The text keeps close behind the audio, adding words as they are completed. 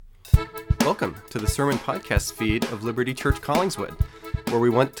Welcome to the sermon podcast feed of Liberty Church Collingswood, where we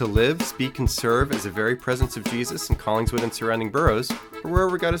want to live, speak, and serve as a very presence of Jesus in Collingswood and surrounding boroughs, or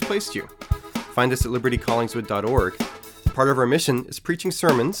wherever God has placed you. Find us at libertycollingswood.org. Part of our mission is preaching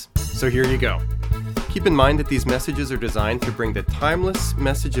sermons, so here you go. Keep in mind that these messages are designed to bring the timeless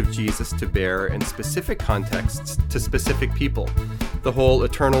message of Jesus to bear in specific contexts to specific people. The whole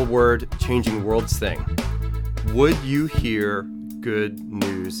eternal word, changing worlds thing. Would you hear good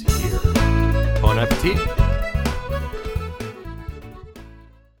news here? Bon appetit!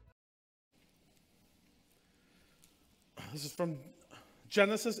 This is from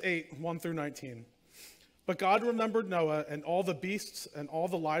Genesis 8, 1 through 19. But God remembered Noah and all the beasts and all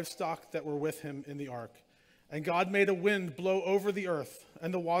the livestock that were with him in the ark. And God made a wind blow over the earth,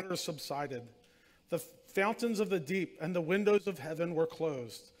 and the waters subsided. The fountains of the deep and the windows of heaven were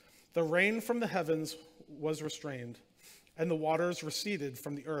closed. The rain from the heavens was restrained, and the waters receded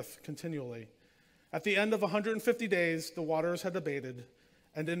from the earth continually. At the end of 150 days, the waters had abated,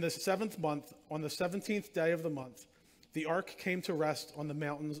 and in the 7th month, on the 17th day of the month, the ark came to rest on the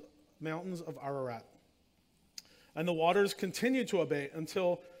mountains of Ararat. And the waters continued to abate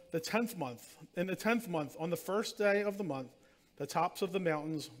until the 10th month. In the 10th month, on the first day of the month, the tops of the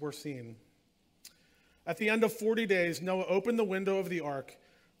mountains were seen. At the end of 40 days, Noah opened the window of the ark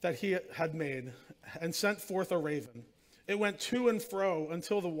that he had made and sent forth a raven. It went to and fro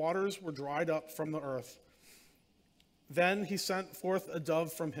until the waters were dried up from the earth. Then he sent forth a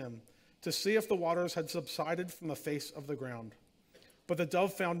dove from him to see if the waters had subsided from the face of the ground. But the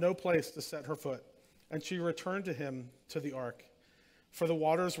dove found no place to set her foot, and she returned to him to the ark, for the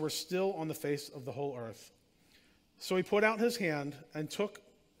waters were still on the face of the whole earth. So he put out his hand and took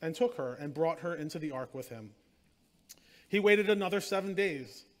her and brought her into the ark with him. He waited another 7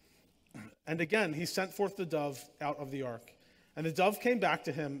 days, and again he sent forth the dove out of the ark. And the dove came back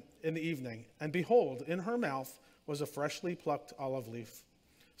to him in the evening, and behold, in her mouth was a freshly plucked olive leaf.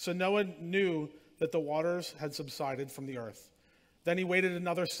 So Noah knew that the waters had subsided from the earth. Then he waited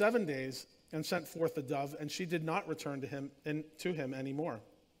another 7 days and sent forth the dove, and she did not return to him anymore.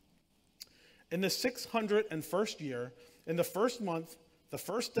 In the 601st year, in the first month, the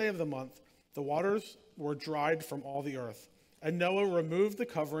first day of the month, the waters were dried from all the earth. And Noah removed the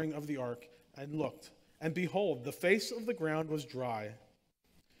covering of the ark and looked, and behold, the face of the ground was dry.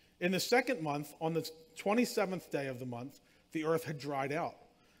 In the 2nd month, on the 27th day of the month, the earth had dried out.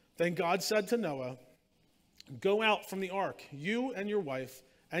 Then God said to Noah, "Go out from the ark, you and your wife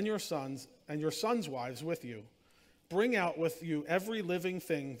and your sons wives with you. Bring out with you every living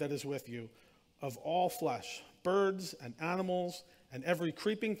thing that is with you, of all flesh, birds and animals, and every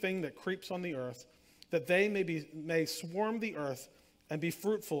creeping thing that creeps on the earth, that they may swarm the earth and be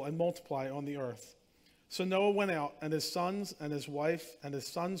fruitful and multiply on the earth." So Noah went out, and his sons and his wife and his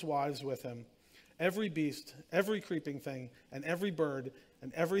sons' wives with him. Every beast, every creeping thing, and every bird,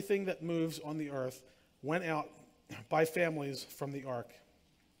 and everything that moves on the earth went out by families from the ark.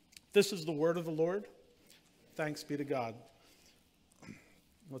 This is the word of the Lord. Thanks be to God.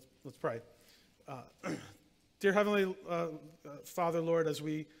 Let's pray. Dear Heavenly Father, Lord, as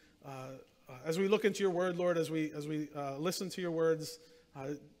we look into your word, Lord, as we listen to your words,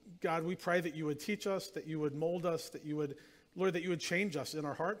 God, we pray that you would teach us, that you would mold us, that you would change us in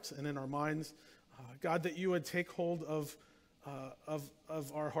our hearts and in our minds. God, that you would take hold of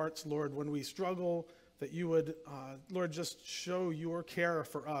our hearts, Lord, when we struggle, that you would, Lord, just show your care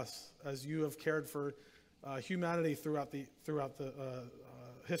for us as you have cared for humanity throughout the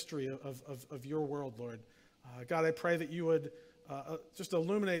history of your world, Lord. God, I pray that you would just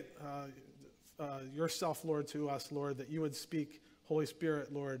illuminate yourself, Lord, to us, Lord, that you would speak, Holy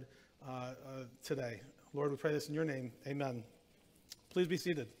Spirit, Lord, today. Lord, we pray this in your name. Amen. Please be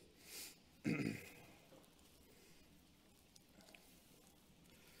seated.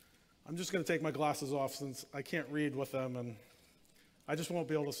 I'm just going to take my glasses off since I can't read with them, and I just won't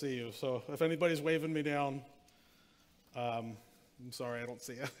be able to see you. So if anybody's waving me down, I'm sorry, I don't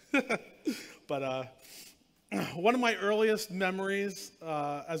see you. But one of my earliest memories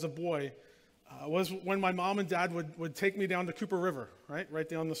as a boy was when my mom and dad would take me down to Cooper River, right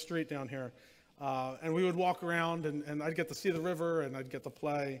down the street down here. And we would walk around, and I'd get to see the river, and I'd get to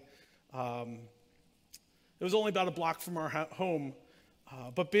play. It was only about a block from our home.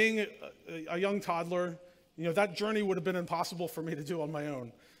 But being a young toddler, that journey would have been impossible for me to do on my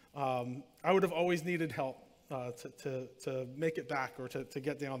own. I would have always needed help to make it back or to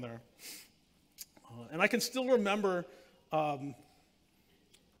get down there. And I can still remember how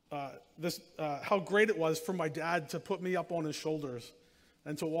great it was for my dad to put me up on his shoulders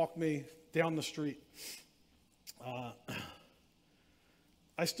and to walk me down the street.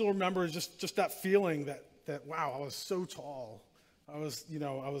 I still remember just that feeling that wow, I was so tall. I was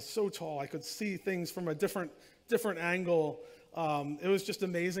so tall. I could see things from a different angle. It was just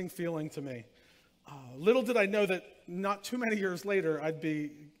amazing feeling to me. Little did I know that not too many years later, I'd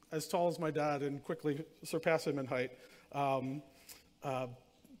be as tall as my dad and quickly surpass him in height.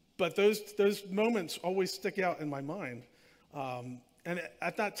 But those moments always stick out in my mind. And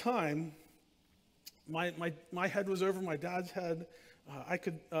at that time, my head was over my dad's head. I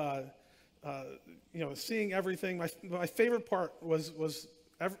could, seeing everything. My favorite part was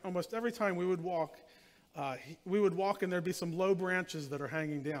almost every time we would walk and there'd be some low branches that are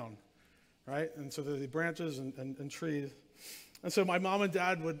hanging down, right? And so there'd be branches and trees. And so my mom and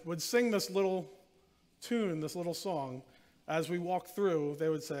dad would sing this little tune, this little song. As we walked through, they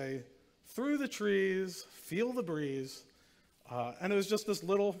would say, "Through the trees, feel the breeze." And it was just this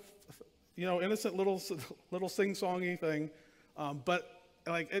little, innocent little sing-songy thing. But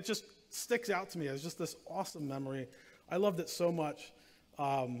like, it just sticks out to me as just this awesome memory. I loved it so much.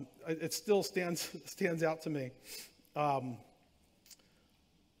 It still stands out to me. And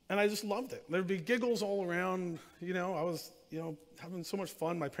I just loved it. There'd be giggles all around. I was, having so much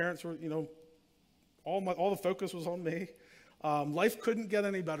fun. My parents were, all the focus was on me. Life couldn't get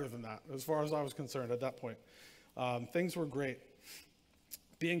any better than that, as far as I was concerned at that point. Things were great.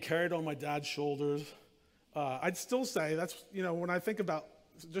 Being carried on my dad's shoulders. I'd still say that's, when I think about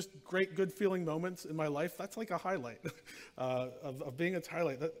just great, good feeling moments in my life, that's like a highlight of being a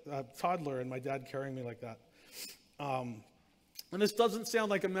toddler and my dad carrying me like that. And this doesn't sound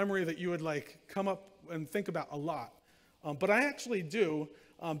like a memory that you would like come up and think about a lot. But I actually do.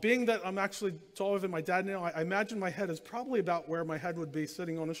 Being that I'm actually taller than my dad now, I imagine my head is probably about where my head would be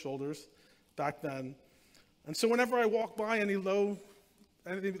sitting on his shoulders back then. And so whenever I walk by any low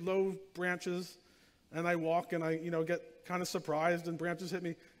branches, and I walk and I, get kind of surprised and branches hit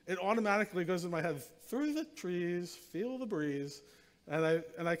me, it automatically goes in my head, "Through the trees, feel the breeze." And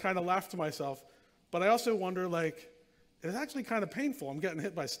I kind of laugh to myself. But I also wonder, it's actually kind of painful. I'm getting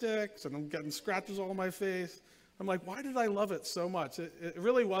hit by sticks and I'm getting scratches all on my face. I'm like, why did I love it so much? It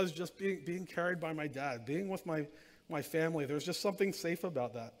really was just being carried by my dad, being with my family. There's just something safe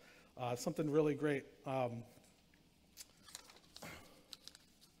about that, something really great.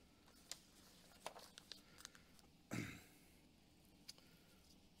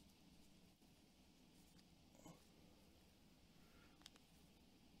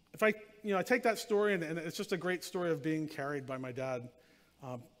 If I take that story and it's just a great story of being carried by my dad.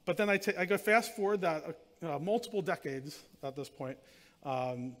 But then I go fast forward that multiple decades at this point,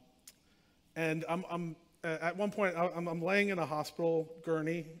 and I'm at one point I'm laying in a hospital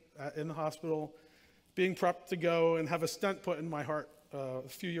gurney in the hospital, being prepped to go and have a stent put in my heart a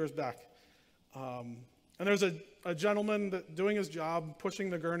few years back, and there's a gentleman doing his job, pushing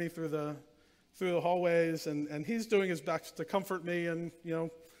the gurney through the hallways, and he's doing his best to comfort me and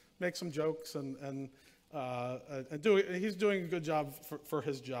make some jokes and he's doing a good job for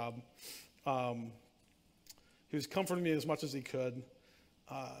his job. He was comforting me as much as he could.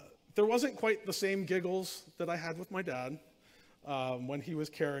 There wasn't quite the same giggles that I had with my dad when he was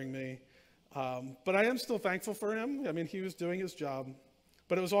carrying me. But I am still thankful for him. I mean, he was doing his job.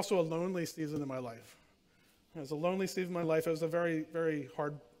 But it was also a lonely season in my life. It was a lonely season in my life. It was a very, very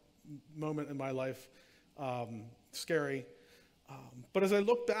hard moment in my life. Scary. But as I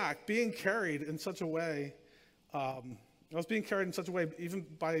look back, being carried in such a way, I was being carried in such a way even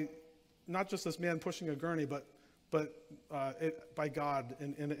by not just this man pushing a gurney, but by God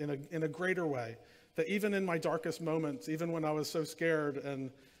in a greater way. That even in my darkest moments, even when I was so scared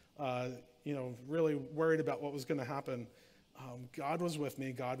and really worried about what was going to happen, God was with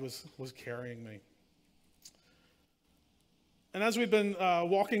me. God was carrying me. And as we've been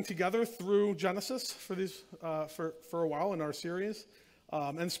walking together through Genesis for a while in our series,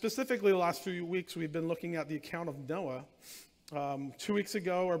 and specifically the last few weeks, we've been looking at the account of Noah. 2 weeks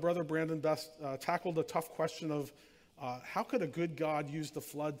ago, our brother Brandon Best tackled the tough question of how could a good God use the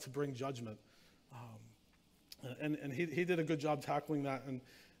flood to bring judgment? And he did a good job tackling that.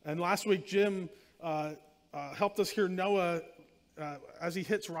 And last week, Jim helped us hear Noah as he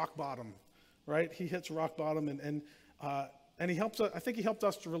hits rock bottom, right? He hits rock bottom, and he helps. I think he helped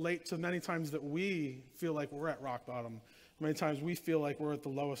us to relate to many times that we feel like we're at rock bottom. Many times we feel like we're at the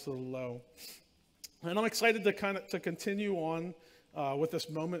lowest of the low. And I'm excited to continue on with this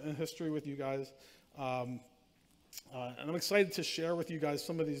moment in history with you guys. And I'm excited to share with you guys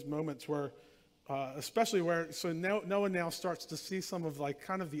some of these moments where, especially where, so Noah now starts to see some of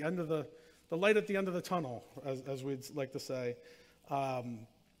kind of the end of the light at the end of the tunnel, as we'd like to say.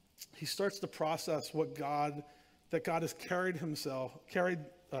 He starts to process what God that God has carried himself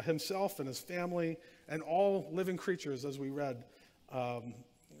and his family and all living creatures, as we read,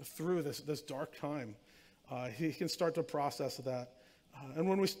 through this dark time. He can start to process that. And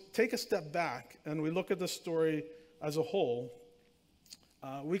when we take a step back and we look at the story as a whole,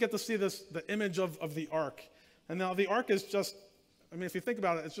 we get to see the image of the ark. And now the ark is just, if you think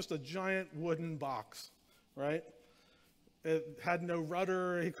about it, it's just a giant wooden box, right? It had no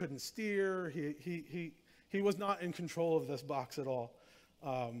rudder. He couldn't steer. He was not in control of this box at all.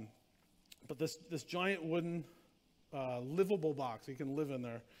 But this giant wooden livable box, he can live in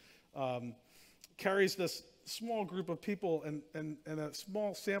there, carries this small group of people and a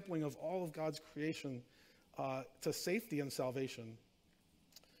small sampling of all of God's creation to safety and salvation.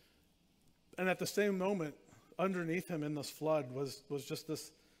 And at the same moment, underneath him in this flood was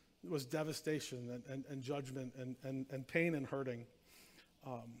devastation and judgment and pain and hurting.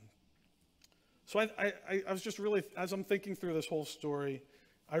 So I was just really, as I'm thinking through this whole story,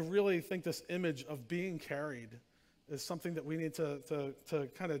 I really think this image of being carried is something that we need to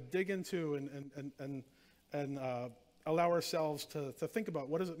kind of dig into and allow ourselves to think about.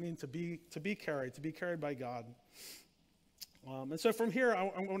 What does it mean to be carried by God? And so from here,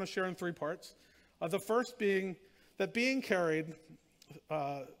 I'm going to share in three parts. The first being that being carried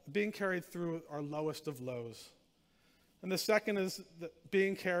through our lowest of lows. And the second is that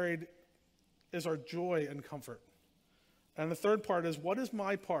being carried is our joy and comfort. And the third part is, what is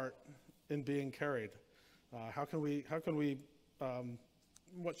my part in being carried? What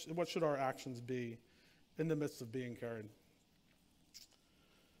should our actions be in the midst of being carried?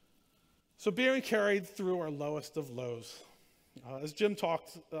 So being carried through our lowest of lows. As Jim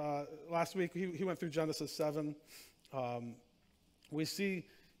talked last week, he went through Genesis 7. We see,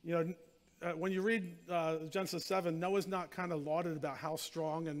 when you read Genesis 7, Noah's not kind of lauded about how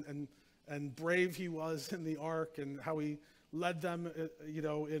strong and brave he was in the ark and how he led them,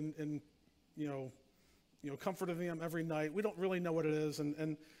 in comforting them every night. We don't really know what it is,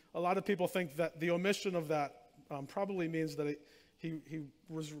 and a lot of people think that the omission of that probably means that he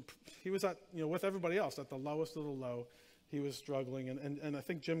was at, with everybody else at the lowest of the low. He was struggling, and I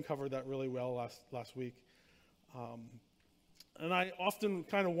think Jim covered that really well last week. And I often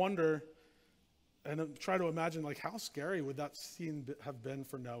kind of wonder and try to imagine, how scary would that scene have been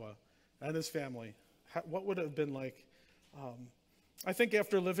for Noah and his family? What would it have been like? I think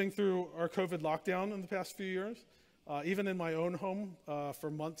after living through our COVID lockdown in the past few years, even in my own home for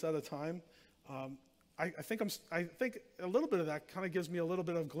months at a time, I think a little bit of that kind of gives me a little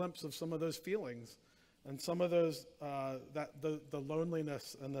bit of glimpse of some of those feelings and some of those the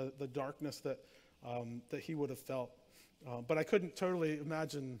loneliness and the darkness that he would have felt. But I couldn't totally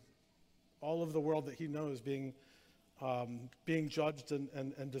imagine all of the world that he knows being judged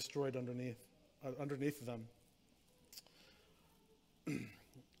and destroyed underneath them.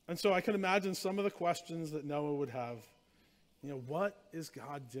 And so I can imagine some of the questions that Noah would have. What is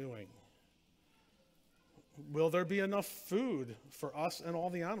God doing? Will there be enough food for us and all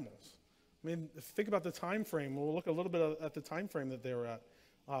the animals? Think about the time frame. We'll look a little bit at the time frame that they were at.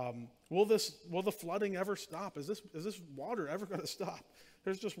 Will the flooding ever stop? Is this water ever going to stop?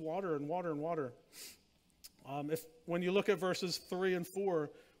 There's just water and water and water. When you look at verses 3 and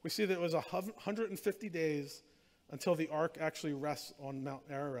 4, we see that it was 150 days until the ark actually rests on Mount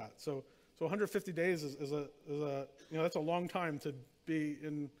Ararat. So 150 days is that's a long time to be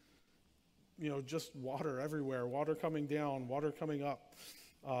in, just water everywhere, water coming down, water coming up,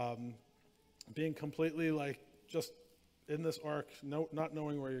 being completely just in this ark, not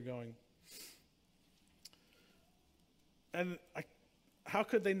knowing where you're going. And how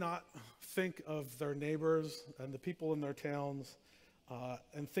could they not think of their neighbors and the people in their towns,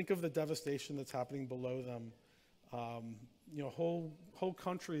 and think of the devastation that's happening below them? Whole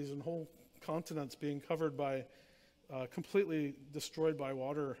countries and whole continents being covered by, completely destroyed by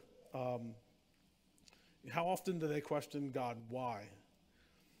water. How often do they question God? Why?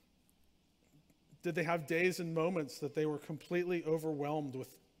 Did they have days and moments that they were completely overwhelmed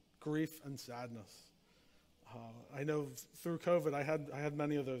with grief and sadness? I know through COVID, I had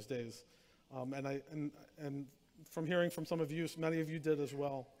many of those days, and from hearing from some of you, many of you did as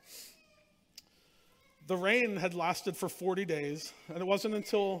well. The rain had lasted for 40 days, and it wasn't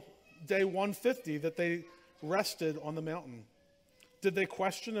until day 150 that they rested on the mountain. Did they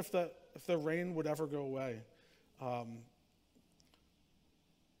question if the rain would ever go away?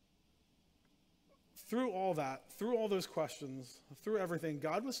 Through all that, through all those questions, through everything,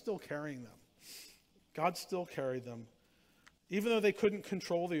 God was still carrying them. God still carried them. Even though they couldn't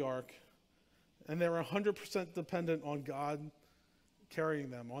control the ark, and they were 100% dependent on God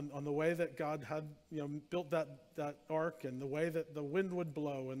carrying them, on the way that God had built that ark, and the way that the wind would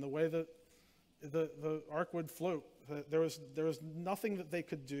blow, and the way that the ark would float. There was nothing that they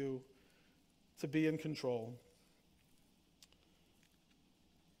could do to be in control.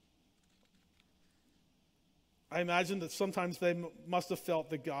 I imagine that sometimes they must have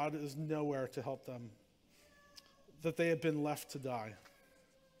felt that God is nowhere to help them, that they had been left to die.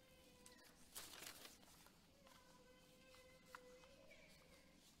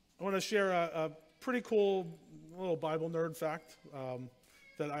 I want to share a pretty cool little Bible nerd fact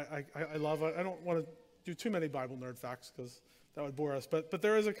that I love. I don't want to do too many Bible nerd facts because that would bore us. But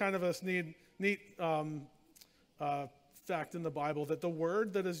there is a kind of a neat fact in the Bible that the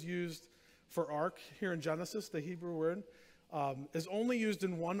word that is used for ark here in Genesis, the Hebrew word, is only used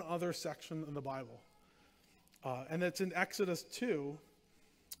in one other section in the Bible. And it's in Exodus 2.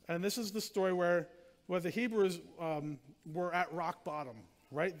 And this is the story where the Hebrews were at rock bottom.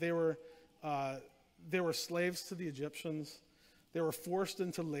 Right? They were slaves to the Egyptians. They were forced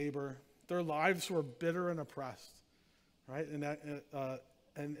into labor. Their lives were bitter and oppressed, right?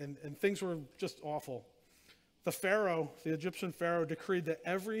 And things were just awful. The Egyptian Pharaoh, decreed that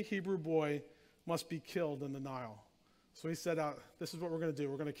every Hebrew boy must be killed in the Nile. So he set out, this is what we're going to do.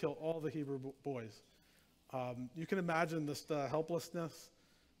 We're going to kill all the Hebrew boys. You can imagine the helplessness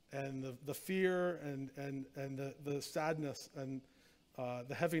and the fear and the sadness and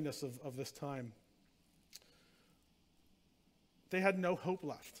the heaviness of this time. They had no hope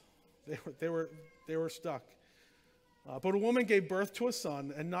left. They were stuck. But a woman gave birth to a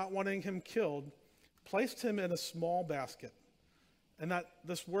son, and not wanting him killed, placed him in a small basket. And that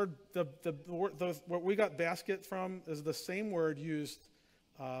this word, what we got basket from, is the same word used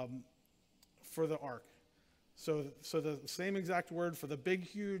for the ark. So the same exact word for the big,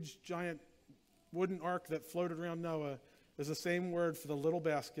 huge, giant wooden ark that floated around Noah is the same word for the little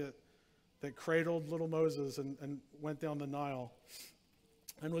basket that cradled little Moses and went down the Nile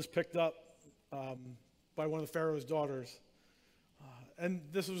and was picked up by one of the Pharaoh's daughters. And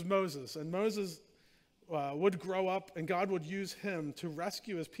this was Moses. And Moses would grow up, and God would use him to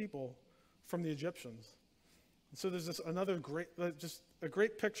rescue his people from the Egyptians. And so there's another great, just a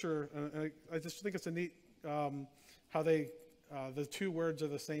great picture. And I just think it's a neat how the two words are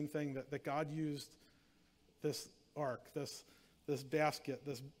the same thing, that God used this ark, this basket,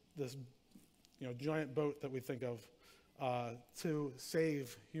 this giant boat that we think of, to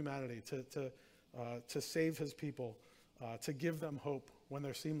save humanity, to save his people, to give them hope when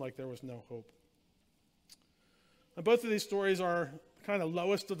there seemed like there was no hope. And both of these stories are kind of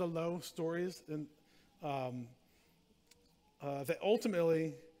lowest of the low stories, and that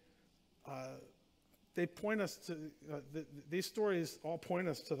ultimately they point us to these stories all point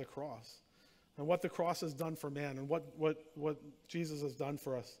us to the cross. And what the cross has done for man, and what Jesus has done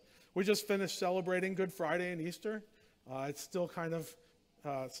for us. We just finished celebrating Good Friday and Easter. It's still kind of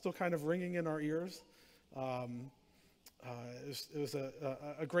ringing in our ears. It was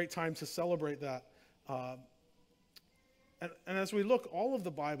a great time to celebrate that. And as we look, all of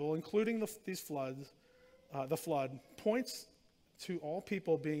the Bible, including these floods, the flood, points to all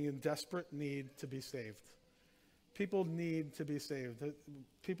people being in desperate need to be saved. People need to be saved.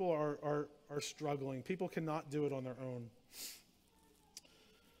 People are struggling. People cannot do it on their own.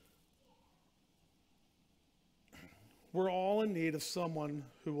 We're all in need of someone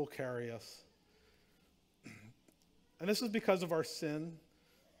who will carry us. And this is because of our sin,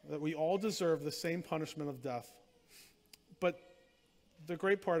 that we all deserve the same punishment of death. But the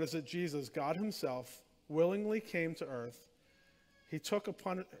great part is that Jesus, God himself, willingly came to earth. He took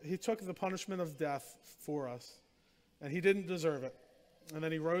the punishment of death for us. And he didn't deserve it. And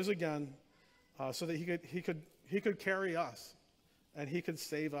then he rose again so that he could carry us, and he could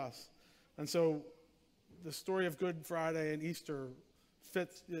save us. And so the story of Good Friday and Easter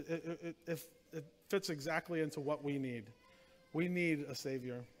fits exactly into what we need. We need a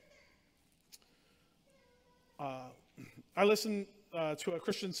Savior. I listen to a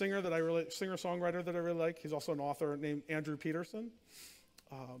Christian singer singer-songwriter that I really like. He's also an author named Andrew Peterson.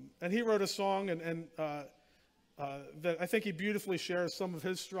 And he wrote a song that I think he beautifully shares some of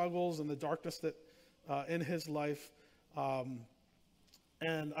his struggles and the darkness that in his life.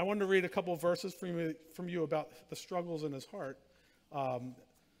 And I wanted to read a couple of verses from you about the struggles in his heart.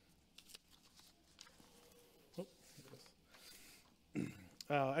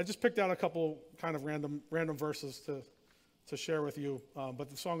 I just picked out a couple kind of random verses to share with you, but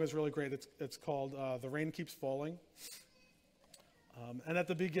the song is really great. It's called "The Rain Keeps Falling," and at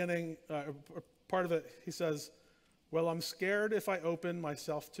the beginning, part of it, he says, "Well, I'm scared if I open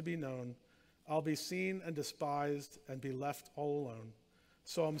myself to be known, I'll be seen and despised and be left all alone.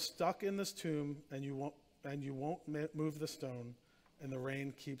 So I'm stuck in this tomb, and you won't move the stone, and the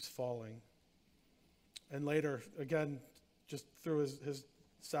rain keeps falling. And later, again, just through his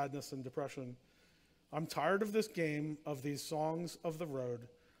sadness and depression, I'm tired of this game, of these songs of the road.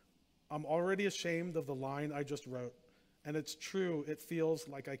 I'm already ashamed of the line I just wrote. And it's true, it feels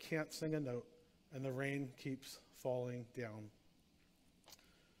like I can't sing a note, and the rain keeps falling down.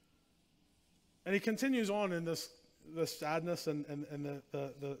 And he continues on in this sadness and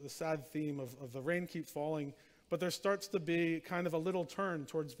the sad theme of the rain keep falling, but there starts to be kind of a little turn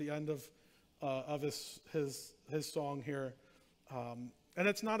towards the end of his song here. And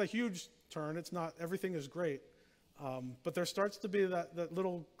it's not a huge turn, it's not, everything is great, but there starts to be that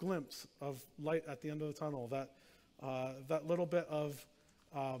little glimpse of light at the end of the tunnel, that little bit of,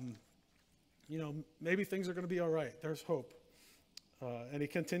 maybe things are going to be all right, there's hope. And he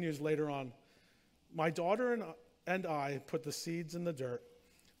continues later on, my daughter and I put the seeds in the dirt,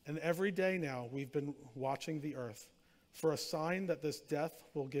 and every day now we've been watching the earth for a sign that this death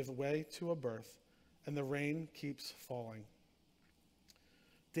will give way to a birth, and the rain keeps falling.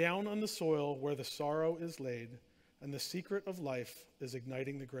 Down on the soil where the sorrow is laid, and the secret of life is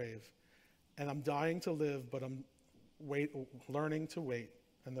igniting the grave, and I'm dying to live, but I'm learning to wait,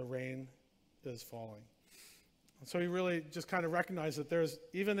 and the rain is falling. And so he really just kind of recognized that there's,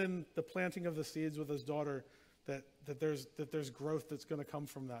 even in the planting of the seeds with his daughter, that there's growth that's going to come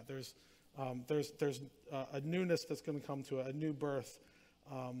from that. There's a newness that's going to come to it, a new birth.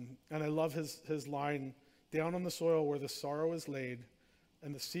 And I love his line, down on the soil where the sorrow is laid,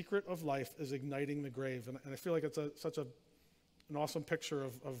 and the secret of life is igniting the grave. And I feel like it's such an awesome picture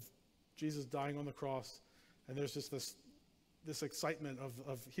of Jesus dying on the cross, and there's just this excitement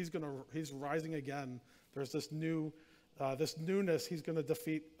of he's rising again. There's this newness. He's going to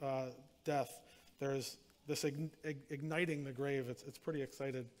defeat death. There's this igniting the grave. It's pretty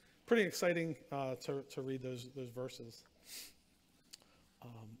exciting to read those verses.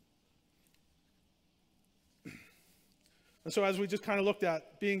 And so as we just kind of looked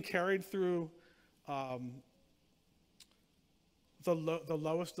at being carried through the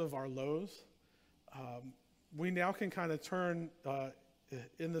lowest of our lows, we now can kind of turn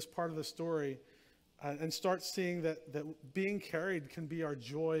in this part of the story and start seeing that being carried can be our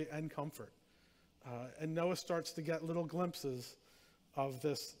joy and comfort. And Noah starts to get little glimpses of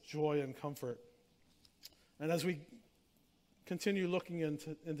this joy and comfort. And as we continue looking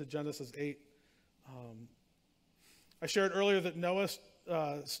into Genesis 8, I shared earlier that Noah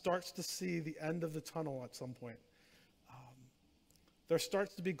starts to see the end of the tunnel at some point. There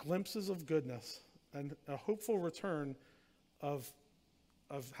starts to be glimpses of goodness and a hopeful return of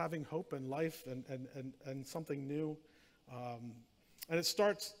having hope and life and something new. And it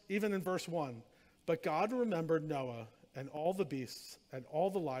starts even in verse 1. But God remembered Noah and all the beasts and all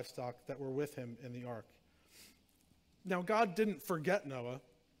the livestock that were with him in the ark. Now, God didn't forget Noah.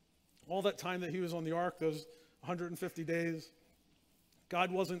 All that time that he was on the ark, those 150 days,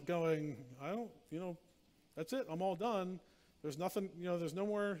 God wasn't going, that's it, I'm all done. There's nothing, there's no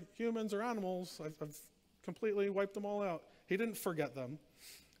more humans or animals. I've completely wiped them all out. He didn't forget them.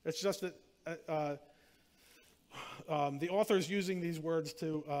 It's just that the author is using these words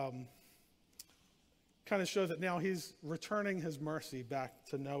to kind of show that now he's returning his mercy back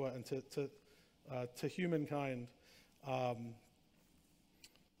to Noah and to humankind.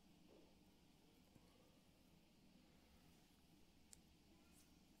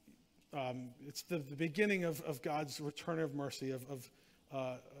 It's the beginning of God's return of mercy, of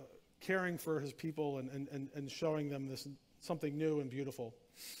caring for his people and showing them this something new and beautiful.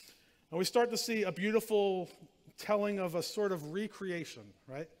 And we start to see a beautiful telling of a sort of recreation,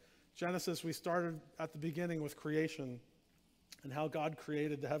 right? Genesis, we started at the beginning with creation and how God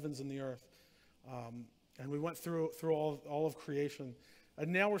created the heavens and the earth. And we went through all of creation.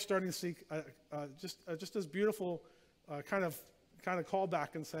 And now we're starting to see just this beautiful kind of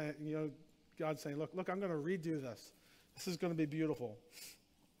callback and saying, God saying, look, I'm going to redo this. This is going to be beautiful.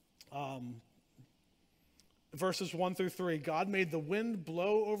 Verses 1 through 3, God made the wind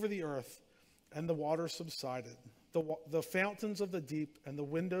blow over the earth, and the water subsided. The fountains of the deep and the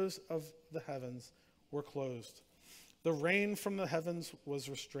windows of the heavens were closed. The rain from the heavens was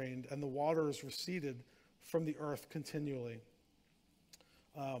restrained, and the waters receded from the earth continually.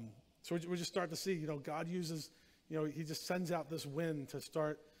 So we just start to see, God uses, he just sends out this wind to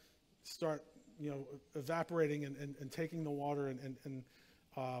start evaporating and taking the water and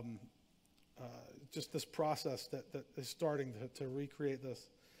just this process that is starting to recreate this.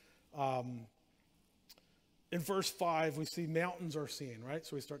 In verse 5, we see mountains are seen, right?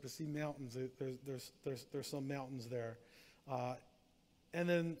 So we start to see mountains. There's some mountains there. And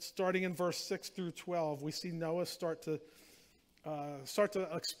then starting in verse 6 through 12, we see Noah start to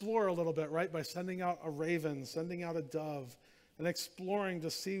explore a little bit, right? By sending out a raven, sending out a dove, and exploring to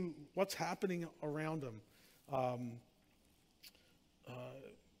see what's happening around him.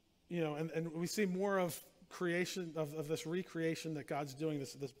 And we see more of creation, of this recreation that God's doing,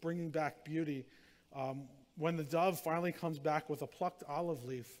 this bringing back beauty. When the dove finally comes back with a plucked olive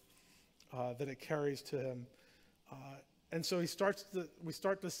leaf that it carries to him. And so we start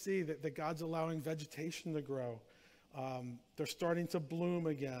to see that God's allowing vegetation to grow. They're starting to bloom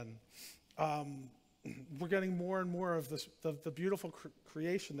again. We're getting more and more of this, the beautiful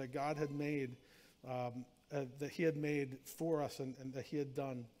creation that God had made, that he had made for us and that he had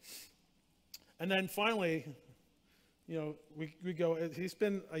done. And then finally, we go, he's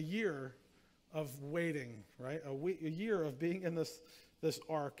been a year of waiting, right? A year of being in this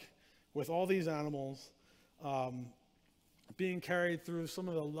ark with all these animals, being carried through some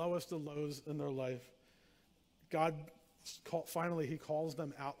of the lowest of lows in their life. God finally, he calls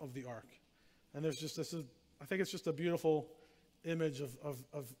them out of the ark. And there's just this, I think it's just a beautiful image of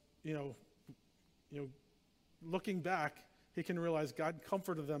looking back, he can realize God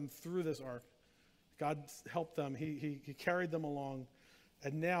comforted them through this ark. God helped them. He carried them along.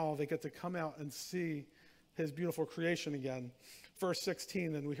 And now they get to come out and see his beautiful creation again. Verse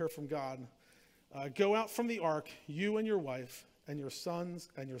 16, then we hear from God. Go out from the ark, you and your wife, and your sons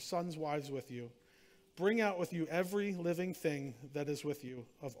wives with you. Bring out with you every living thing that is with you,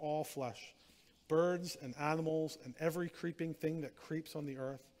 of all flesh, birds and animals and every creeping thing that creeps on the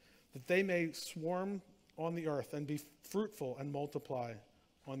earth, that they may swarm on the earth and be fruitful and multiply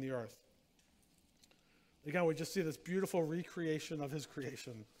on the earth. Again, we just see this beautiful recreation of his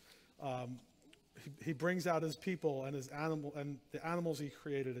creation. He brings out his people and the animals he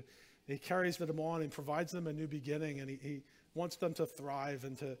created. He carries them on and provides them a new beginning, and he wants them to thrive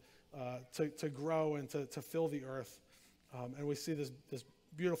and to grow and to fill the earth. And we see this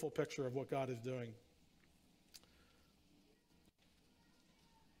beautiful picture of what God is doing.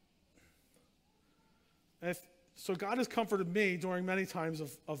 So God has comforted me during many times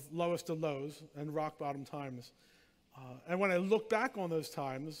of lowest of lows and rock bottom times. And when I look back on those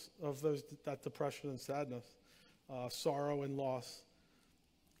times of that depression and sadness, sorrow and loss,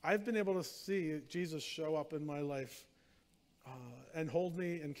 I've been able to see Jesus show up in my life and hold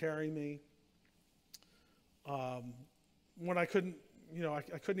me and carry me. When I couldn't, I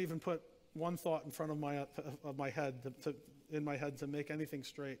couldn't even put one thought in front of my head to make anything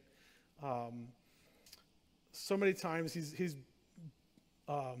straight. So many times he's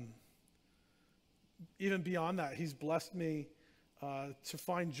even beyond that, he's blessed me to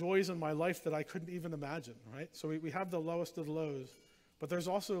find joys in my life that I couldn't even imagine, right? So we have the lowest of the lows, but there's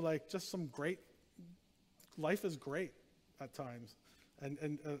also just some great, life is great at times.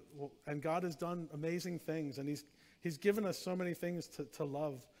 And God has done amazing things, and he's given us so many things to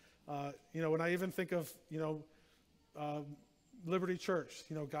love. When I even think of, Liberty Church,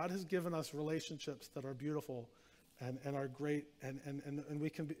 God has given us relationships that are beautiful and are great, and we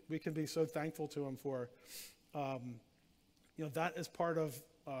can be so thankful to him for. That is part of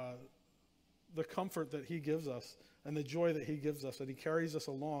the comfort that he gives us and the joy that he gives us, that he carries us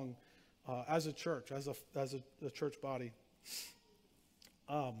along as a church, as a church body.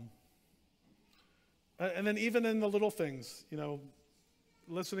 And then even in the little things,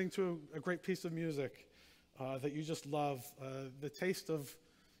 listening to a great piece of music that you just love, the taste of,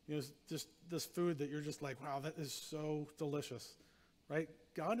 just this food that you're just like, wow, that is so delicious, right?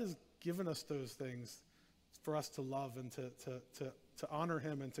 God has given us those things for us to love and to honor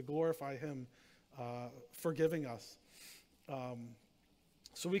him and to glorify him for giving us.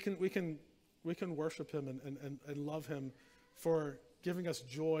 So we can worship him and love him for giving us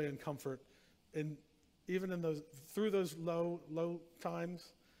joy and comfort, and even through those low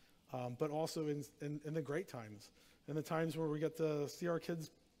times, but also in the great times, and the times where we get to see our kids,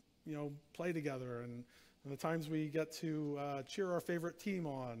 play together, and the times we get to cheer our favorite team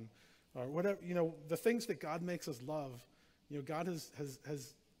on, or whatever, the things that God makes us love. God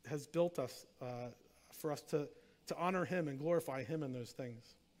has built us for us to honor him and glorify him in those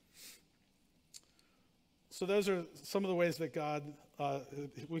things. So those are some of the ways that God,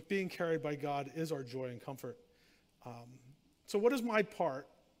 with being carried by God, is our joy and comfort. So what is my part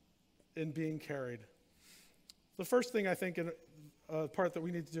in being carried? The first thing I think, part that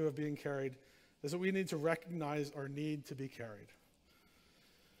we need to do of being carried, is that we need to recognize our need to be carried.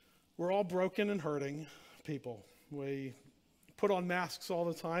 We're all broken and hurting people. We put on masks all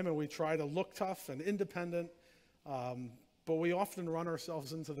the time, and we try to look tough and independent, but we often run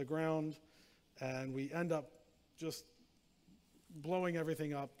ourselves into the ground, and we end up just blowing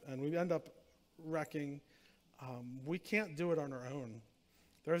everything up and we end up wrecking, we can't do it on our own.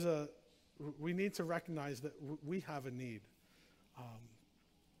 We need to recognize that we have a need.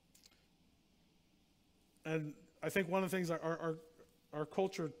 And I think one of the things our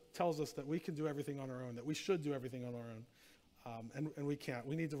culture tells us that we can do everything on our own, that we should do everything on our own, and we can't.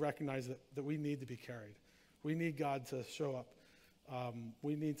 We need to recognize that we need to be carried. We need God to show up.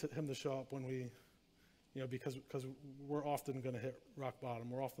 We need him to show up when we, because we're often going to hit rock bottom.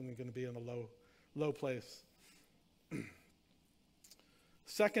 We're often going to be in a low place.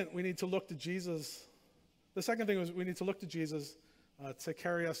 Second, we need to look to Jesus. The second thing is we need to look to Jesus to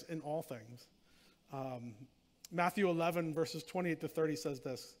carry us in all things. Matthew 11, verses 28 to 30 says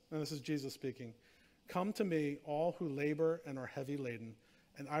this, and this is Jesus speaking. Come to me, all who labor and are heavy laden,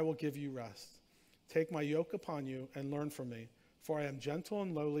 and I will give you rest. Take my yoke upon you and learn from me, for I am gentle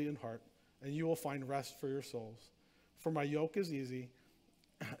and lowly in heart, and you will find rest for your souls. For my yoke is easy,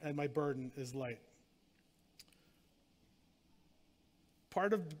 and my burden is light.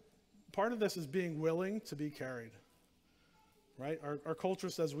 Part of this is being willing to be carried. Right? Our culture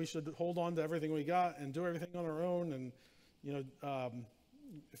says we should hold on to everything we got and do everything on our own, and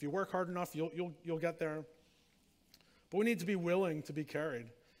if you work hard enough, you'll get there. But we need to be willing to be carried.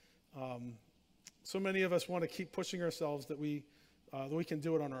 So many of us want to keep pushing ourselves that we can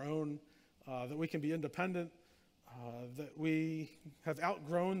do it on our own, that we can be independent, that we have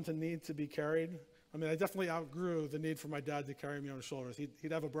outgrown the need to be carried. I mean, I definitely outgrew the need for my dad to carry me on his shoulders.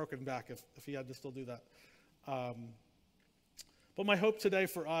 He'd have a broken back if he had to still do that. But my hope today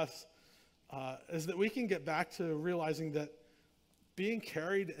for us is that we can get back to realizing that being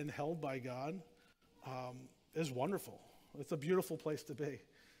carried and held by God is wonderful. It's a beautiful place to be.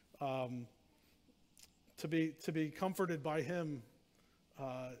 To be comforted by Him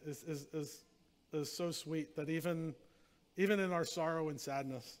is so sweet that even in our sorrow and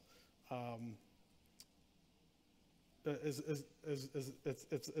sadness, it's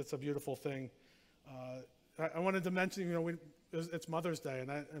a beautiful thing. I wanted to mention, it's Mother's Day, and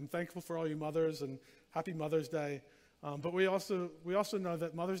I'm thankful for all you mothers, and happy Mother's Day. But we also know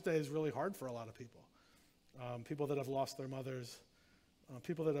that Mother's Day is really hard for a lot of people. People that have lost their mothers,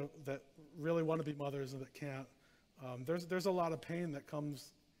 people that really want to be mothers and that can't. There's a lot of pain that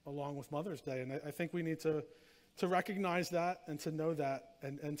comes along with Mother's Day, and I think we need to recognize that and to know that,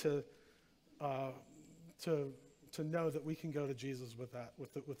 and to know that we can go to Jesus with that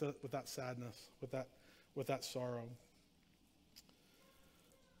sadness, with that sorrow.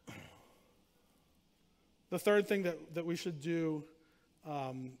 The third thing that we should do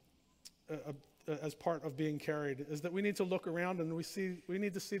as part of being carried is that we need to look around and we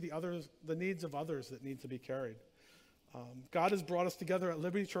need to see the needs of others that need to be carried. God has brought us together at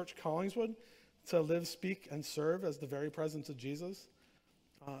Liberty Church Collingswood to live, speak, and serve as the very presence of Jesus.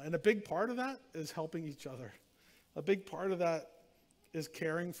 And a big part of that is helping each other. A big part of that is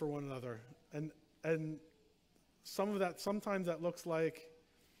caring for one another. And sometimes that looks like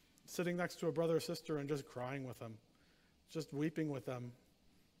sitting next to a brother or sister and just crying with them, just weeping with them,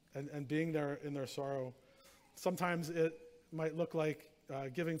 and being there in their sorrow. Sometimes it might look like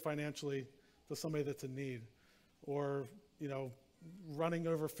giving financially to somebody that's in need, or running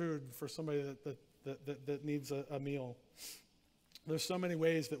over food for somebody that needs a meal. There's so many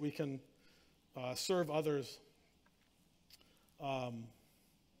ways that we can serve others.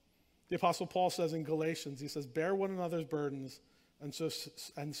 The Apostle Paul says in Galatians, he says, bear one another's burdens and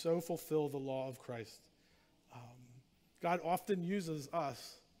so fulfill the law of Christ. God often uses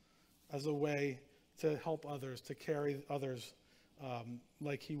us as a way to help others, to carry others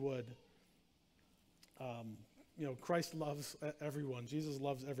like he would. Christ loves everyone. Jesus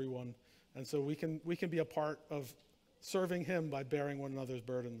loves everyone. And so we can be a part of serving him by bearing one another's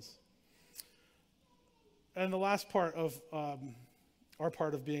burdens. And the last part of our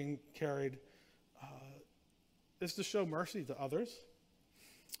part of being carried is to show mercy to others.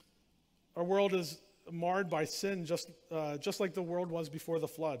 Our world is marred by sin, just like the world was before the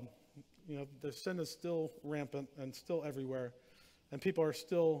flood. The sin is still rampant and still everywhere, and people are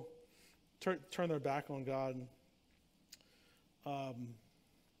still turn their back on God.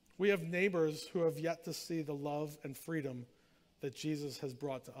 We have neighbors who have yet to see the love and freedom that Jesus has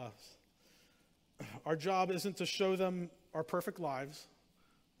brought to us. Our job isn't to show them our perfect lives,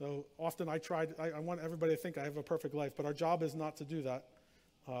 though often I want everybody to think I have a perfect life, but our job is not to do that.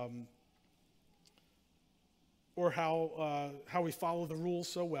 Or how we follow the rules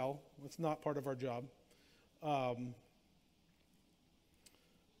so well. It's not part of our job.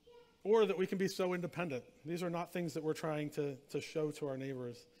 Or that we can be so independent. These are not things that we're trying to show to our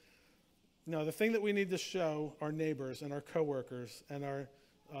neighbors. No, the thing that we need to show our neighbors and our coworkers and our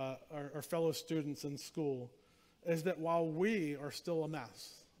fellow students in school is that while we are still a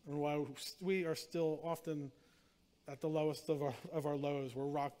mess, and while we are still often at the lowest of our lows, we're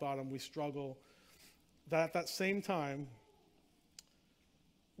rock bottom, we struggle, that at that same time,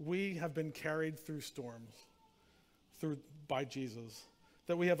 we have been carried through storms by Jesus.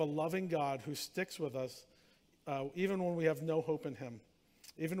 That we have a loving God who sticks with us even when we have no hope in him.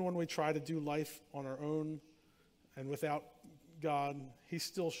 Even when we try to do life on our own and without God, he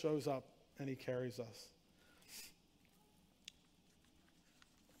still shows up and he carries us.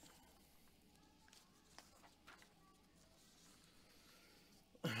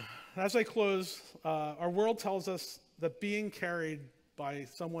 As I close, our world tells us that being carried by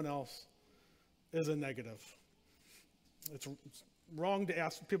someone else is a negative. It's wrong to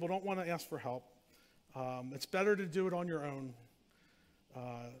ask. People don't want to ask for help. It's better to do it on your own.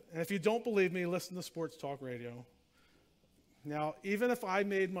 And if you don't believe me, listen to Sports Talk Radio. Now, even if I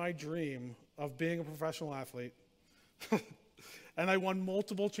made my dream of being a professional athlete, and I won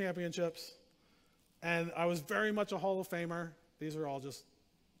multiple championships, and I was very much a Hall of Famer, these are all just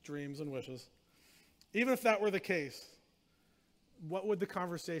dreams and wishes. Even if that were the case, what would the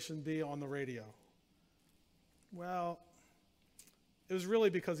conversation be on the radio? Well, it was really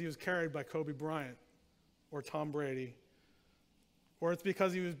because he was carried by Kobe Bryant or Tom Brady, or it's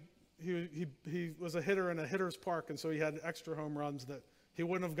because he was a hitter in a hitter's park, and so he had extra home runs that he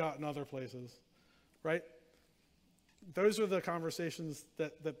wouldn't have gotten other places, right? Those are the conversations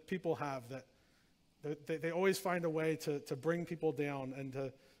that people have, that they always find a way to bring people down and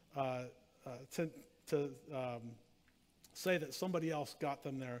to say that somebody else got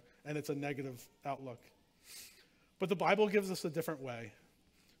them there, and it's a negative outlook. But the Bible gives us a different way.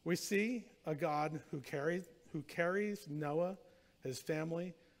 We see a God who carries Noah, his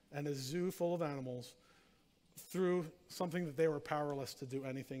family, and his zoo full of animals through something that they were powerless to do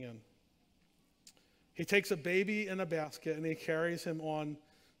anything in. He takes a baby in a basket and he carries him on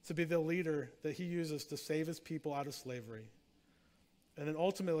to be the leader that he uses to save his people out of slavery. And then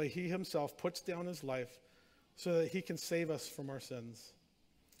ultimately, he himself puts down his life so that he can save us from our sins.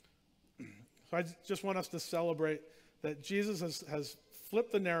 So I just want us to celebrate that Jesus has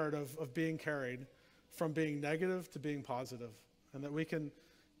flipped the narrative of being carried from being negative to being positive, and that we can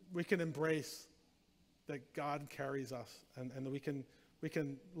embrace that God carries us, and that we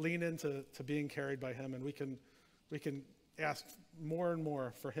can lean into being carried by him, and we can ask more and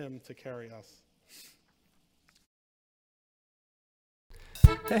more for him to carry us.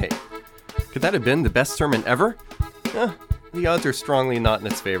 Hey, could that have been the best sermon ever? The odds are strongly not in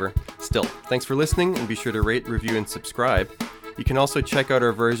its favor. Still, thanks for listening, and be sure to rate, review, and subscribe. You can also check out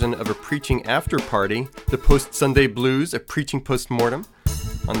our version of a preaching after party, the Post-Sunday Blues, a preaching post-mortem,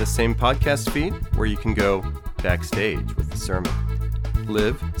 on the same podcast feed, where you can go backstage with the sermon.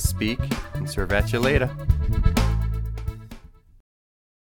 Live, speak, and serve at you later.